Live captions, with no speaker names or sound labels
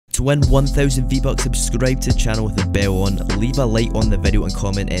To win 1000 V-Bucks, subscribe to the channel with the bell on, leave a like on the video and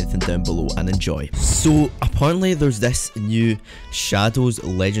comment anything down below and enjoy. So apparently there's this new Shadows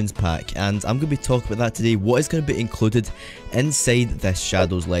Legends pack and I'm going to be talking about that today. What is going to be included inside this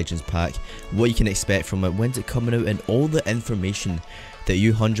Shadows Legends pack, what you can expect from it, when's it coming out, and all the information that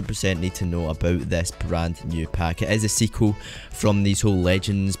you 100% need to know about this brand new pack. It is a sequel from these whole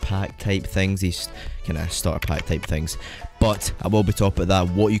Legends pack type things, these kind of starter pack type things, but I will be talking about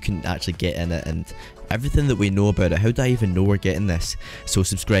that, what you can actually get in it and everything that we know about it. How do I even know we're getting this? So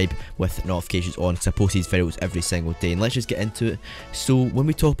subscribe with notifications on because I post these videos every single day, and let's just get into it. So when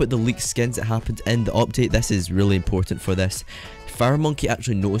we talk about the leaked skins that happened in the update, this is really important for this. Firemonkey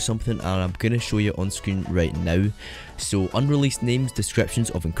actually noticed something and I'm going to show you on screen right now. So unreleased names, descriptions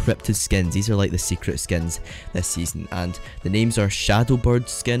of encrypted skins. These are like the secret skins this season, and the names are Shadowbird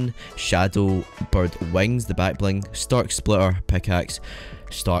skin, Shadowbird wings, the back bling, Stark splitter pickaxe,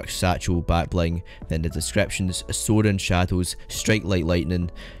 Stark satchel back bling. Then the descriptions: soar in shadows, strike like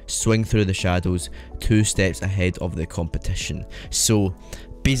lightning, swing through the shadows, 2 steps ahead of the competition. So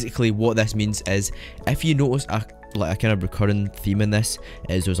basically what this means is, if you notice a kind of recurring theme in this,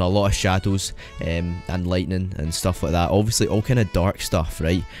 is there's a lot of shadows and lightning and stuff like that. Obviously all kind of dark stuff,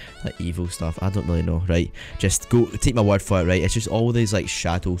 right? Like evil stuff, I don't really know, right? Just go take my word for it, right? It's just all these like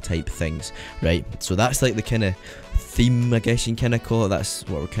shadow type things, right? So that's like the kind of theme, I guess you can kind of call it. That's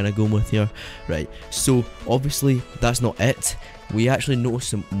what we're kind of going with here, right? So obviously that's not it. We actually noticed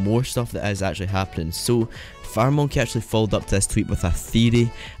some more stuff that is actually happening. So Firemonkey actually followed up to this tweet with a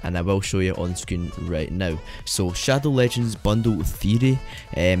theory, and I will show you on screen right now. So Shadow Legends bundle theory.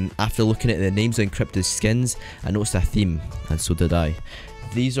 After looking at the names of encrypted skins, I noticed a theme, and so did I.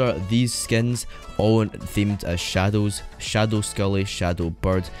 These skins all themed as shadows: Shadow Skully,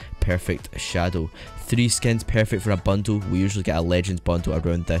 Shadowbird, Perfect Shadow. 3 skins perfect for a bundle. We usually get a Legends bundle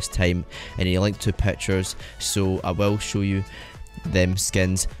around this time, and a link to pictures, so I will show you them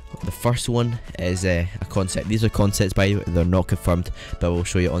skins. The first one is a concept. These are concepts, by the way, they're not confirmed, but I will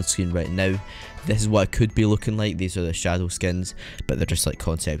show you on screen right now. This is what it could be looking like. These are the shadow skins, but they're just like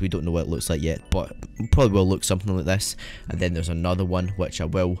concept. We don't know what it looks like yet, but it probably will look something like this. And then there's another one which I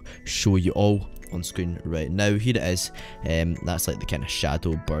will show you all on screen right now. Here it is. That's like the kind of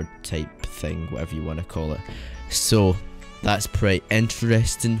shadow bird type thing, whatever you want to call it. So that's pretty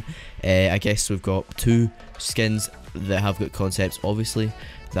interesting. I guess we've got 2 skins that have got concepts. Obviously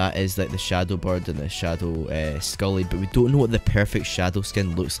that is like the Shadowbird and the Shadow Skully, but we don't know what the Perfect Shadow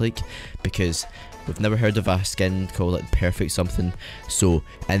skin looks like because we've never heard of a skin called like Perfect something. So,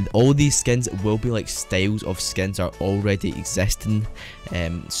 and all these skins will be like styles of skins are already existing,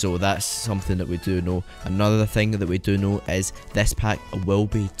 so that's something that we do know. Another thing that we do know is this pack will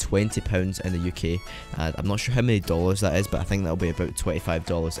be £20 in the UK, and I'm not sure how many dollars that is, but I think that'll be about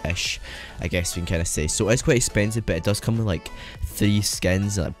 $25 ish, I guess we can kind of say. So it's quite expensive, but it does come with like 3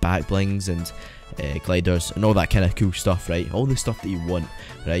 skins, like back blings and gliders and all that kind of cool stuff, right? All the stuff that you want,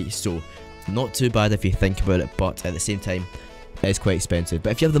 right? So not too bad if you think about it, but at the same time it's quite expensive.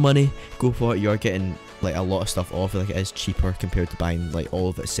 But if you have the money, go for it. You're getting like a lot of stuff off, like it is cheaper compared to buying like all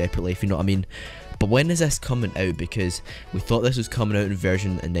of it separately, if you know what I mean. But when is this coming out? Because we thought this was coming out in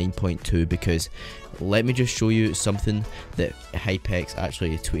version 9.2, because let me just show you something that Hypex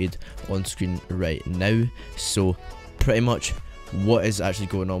actually tweeted on screen right now. So pretty much what is actually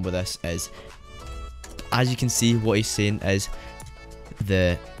going on with this is, as you can see, what he's saying is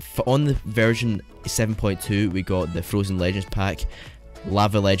on the version 7.2 we got the Frozen Legends pack,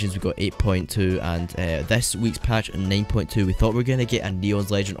 Lava Legends we got 8.2, and this week's patch 9.2 we thought we were going to get a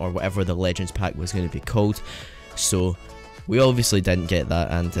Neon's Legend or whatever the Legends pack was going to be called. So we obviously didn't get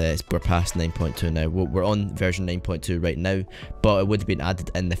that, and we're past 9.2 now. We're on version 9.2 right now, but it would have been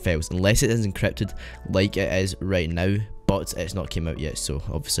added in the files unless it is encrypted like it is right now, but it's not came out yet, so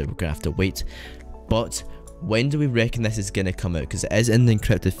obviously we're going to have to wait. But when do we reckon this is going to come out? Because it is in the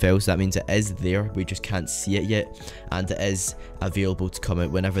encrypted files, so that means it is there, we just can't see it yet, and it is available to come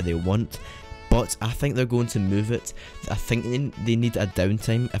out whenever they want. But I think they're going to move it. I think they need a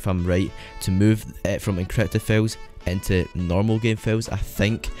downtime, if I'm right, to move it from encrypted files into normal game files, I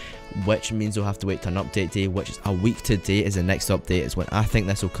think, which means we'll have to wait to an update day, which is a week today is the next update, is when I think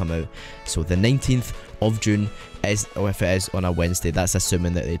this will come out. So the 19th of June is, or if it is on a Wednesday, that's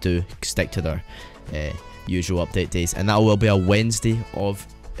assuming that they do stick to their usual update days, and that will be a Wednesday of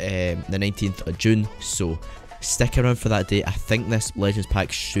the 19th of June, so stick around for that day. I think this Legends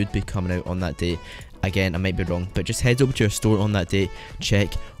pack should be coming out on that day, Again, I might be wrong, but just head over to your store on that date,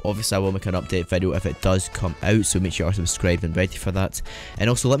 check. Obviously I will make an update video if it does come out, so make sure you are subscribed and ready for that. And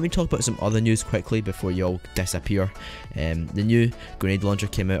also let me talk about some other news quickly before you all disappear. The new grenade launcher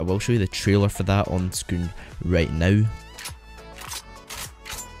came out. I will show you the trailer for that on screen right now.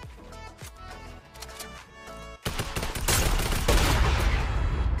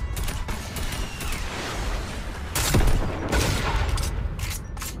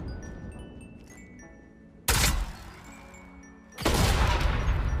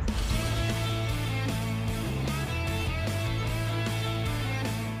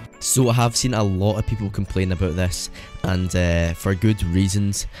 So I have seen a lot of people complain about this, and for good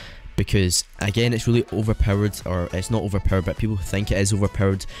reasons, because again it's really overpowered, or it's not overpowered but people think it is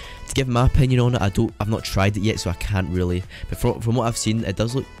overpowered. To give my opinion on it, I've not tried it yet, so I can't really, but from what I've seen it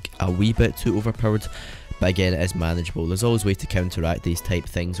does look a wee bit too overpowered, but again it is manageable. There's always a way to counteract these type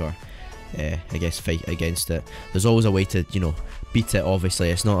things, or I guess fight against it. There's always a way to, you know, beat it. Obviously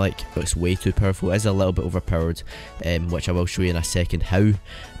it's not like it's way too powerful. It is a little bit overpowered, which I will show you in a second how,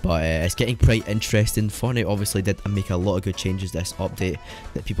 but it's getting quite interesting. Fortnite obviously did make a lot of good changes this update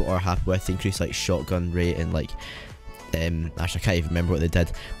that people are happy with. Increase like shotgun rate and like actually I can't even remember what they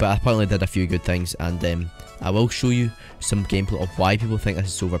did, but apparently did a few good things. And I will show you some gameplay of why people think this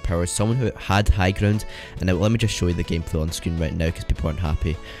is overpowered. Someone who had high ground, and now let me just show you the gameplay on screen right now because people aren't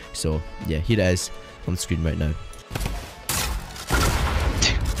happy. So yeah, here it is on screen right now.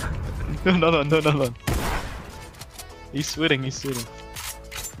 No. He's sweating.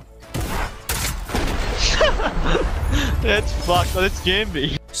 That's fucked. That's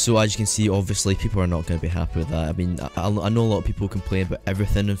Gamby. So as you can see, obviously people are not going to be happy with that. I mean, I know a lot of people complain about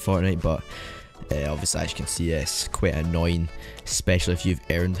everything in Fortnite, but obviously as you can see it's quite annoying, especially if you've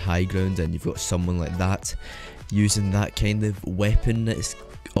earned high ground and you've got someone like that using that kind of weapon. It's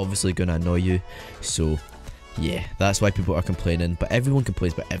obviously going to annoy you. So yeah, that's why people are complaining, but everyone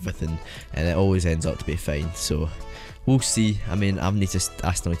complains about everything and it always ends up to be fine. So we'll see. I mean, I've need to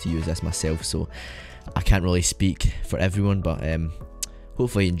ask them to use this myself, so I can't really speak for everyone, but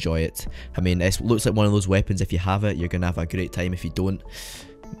hopefully you enjoy it. I mean, it looks like one of those weapons, if you have it you're gonna have a great time. If you don't,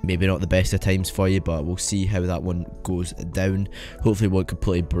 maybe not the best of times for you, but we'll see how that one goes down. Hopefully it won't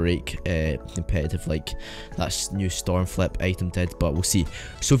completely break competitive like that new storm flip item did, but we'll see.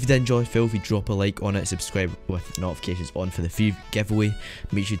 So if you did enjoy, feel free to drop a like on it, subscribe with notifications on for the free giveaway.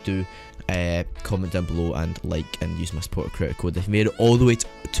 Make sure you do comment down below and like and use my supporter credit code. If you made it all the way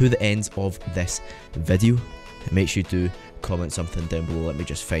to the ends of this video, make sure you do comment something down below. Let me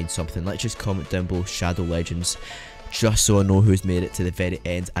just find something. Let's just comment down below Shadow Legends, just so I know who's made it to the very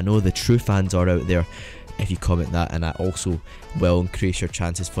end. I know the true fans are out there if you comment that, and that also will increase your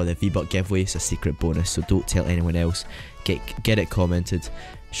chances for the V-Buck giveaway. It's a secret bonus, so don't tell anyone else. Get it commented,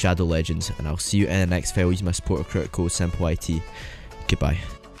 Shadow Legends, and I'll see you in the next video. Use my supporter credit code SimpleIT. Goodbye.